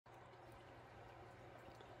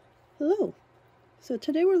Hello. So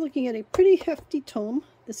today we're looking at a pretty hefty tome.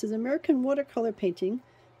 This is American Watercolor Painting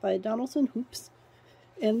by Donelson F.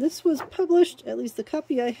 And this was published, at least the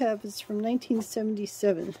copy I have is from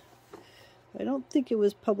 1977. I don't think it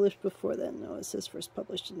was published before then. No, it says first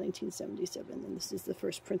published in 1977, and this is the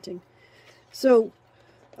first printing. So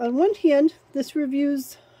on one hand, this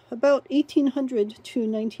reviews about 1800 to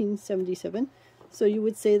 1977. So you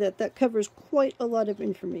would say that that covers quite a lot of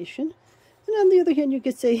information. And on the other hand, you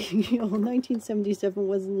could say, 1977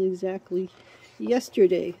 wasn't exactly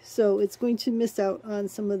yesterday, so it's going to miss out on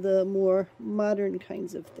some of the more modern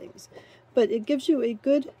kinds of things. But it gives you a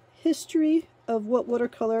good history of what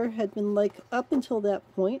watercolor had been like up until that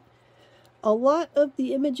point. A lot of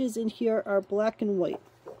the images in here are black and white.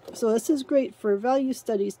 So this is great for value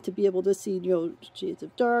studies to be able to see, shades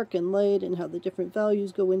of dark and light and how the different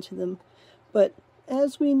values go into them. But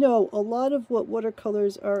as we know, a lot of what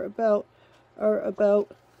watercolors are about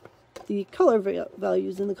the color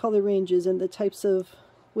values and the color ranges and the types of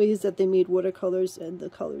ways that they made watercolors and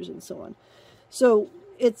the colors and so on. So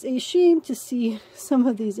it's a shame to see some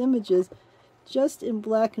of these images just in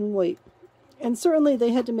black and white. And certainly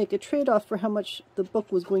they had to make a trade-off for how much the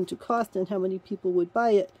book was going to cost and how many people would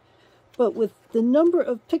buy it. But with the number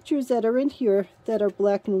of pictures that are in here that are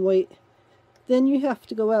black and white, then you have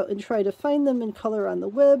to go out and try to find them in color on the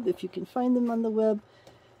web, if you can find them on the web,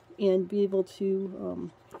 and be able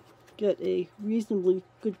to get a reasonably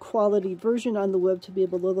good quality version on the web to be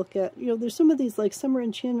able to look at. There's some of these like Summer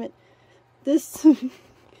Enchantment. This,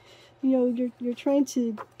 you're trying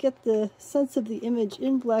to get the sense of the image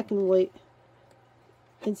in black and white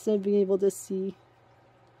instead of being able to see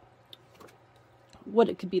what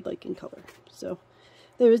it could be like in color. So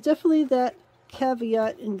there is definitely that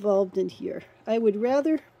caveat involved in here. I would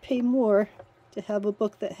rather pay more to have a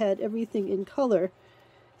book that had everything in color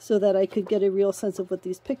so that I could get a real sense of what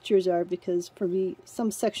these pictures are, because for me, some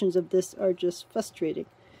sections of this are just frustrating.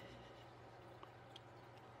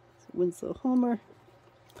 Winslow Homer.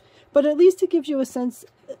 But at least it gives you a sense,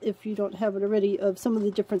 if you don't have it already, of some of the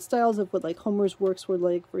different styles of what like Homer's works were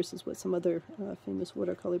like versus what some other famous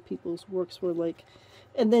watercolor people's works were like.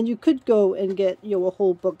 And then you could go and get, a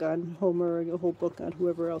whole book on Homer or a whole book on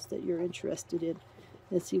whoever else that you're interested in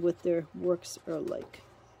and see what their works are like.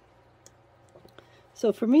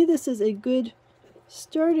 So for me, this is a good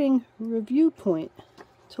starting review point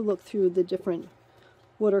to look through the different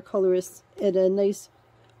watercolorists at a nice,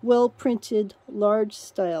 well-printed, large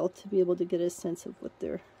style to be able to get a sense of what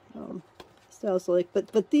their styles are like.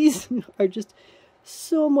 But these are just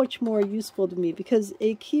so much more useful to me, because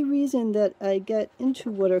a key reason that I get into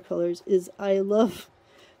watercolors is I love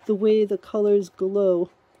the way the colors glow,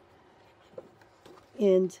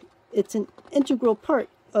 and it's an integral part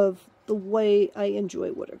of the way I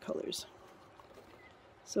enjoy watercolors.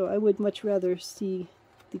 So I would much rather see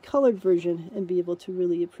the colored version and be able to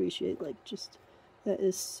really appreciate, like, just that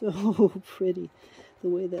is so pretty, the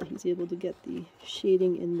way that he's able to get the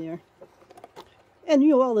shading in there.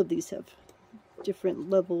 And all of these have different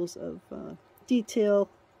levels of detail,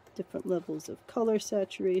 different levels of color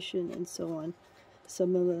saturation, and so on.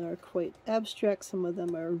 Some of them are quite abstract, some of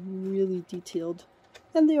them are really detailed,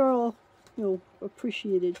 and they are all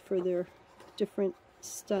appreciated for their different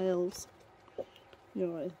styles.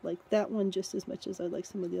 I like that one just as much as I like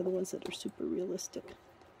some of the other ones that are super realistic.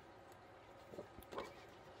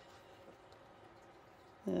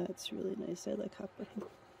 That's really nice. I like Hopper.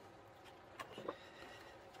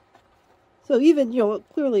 So even,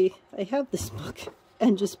 clearly I have this book,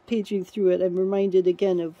 and just paging through it, I'm reminded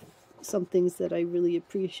again of some things that I really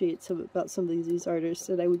appreciate about some of these artists,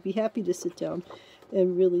 and I would be happy to sit down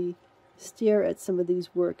and really stare at some of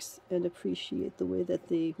these works and appreciate the way that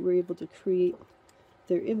they were able to create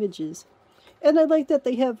their images. And I like that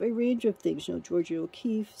they have a range of things, Georgia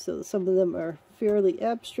O'Keeffe, so some of them are fairly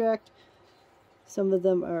abstract, some of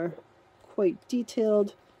them are quite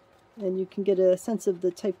detailed, and you can get a sense of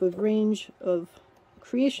the type of range of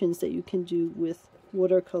creations that you can do with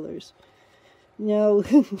watercolors. Now,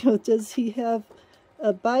 does he have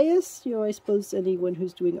a bias? I suppose anyone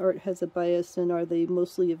who's doing art has a bias, and are they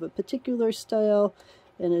mostly of a particular style?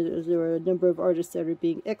 And there are a number of artists that are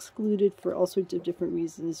being excluded for all sorts of different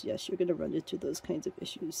reasons. Yes, you're going to run into those kinds of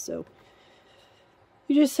issues. So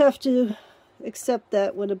you just have to accept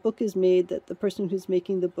that when a book is made, that the person who's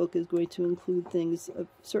making the book is going to include things of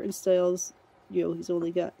certain styles. He's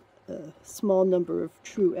only got a small number of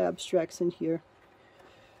true abstracts in here.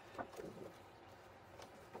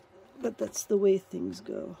 But that's the way things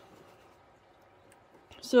go.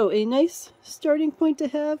 So a nice starting point to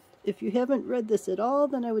have. If you haven't read this at all,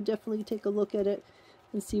 then I would definitely take a look at it.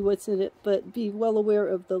 and see what's in it, but be well aware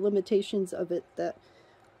of the limitations of it, that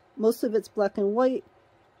most of it's black and white.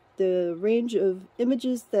 The range of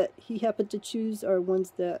images that he happened to choose are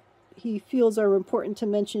ones that he feels are important to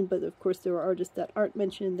mention, but of course there are artists that aren't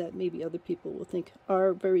mentioned that maybe other people will think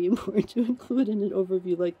are very important to include in an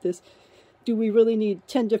overview like this. Do we really need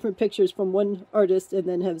 10 different pictures from one artist and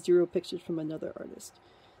then have 0 pictures from another artist?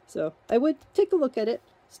 So I would take a look at it,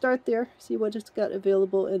 start there, see what it's got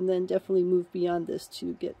available, and then definitely move beyond this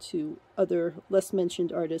to get to other less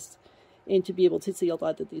mentioned artists and to be able to see a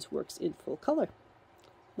lot of these works in full color.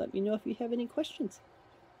 Let me know if you have any questions.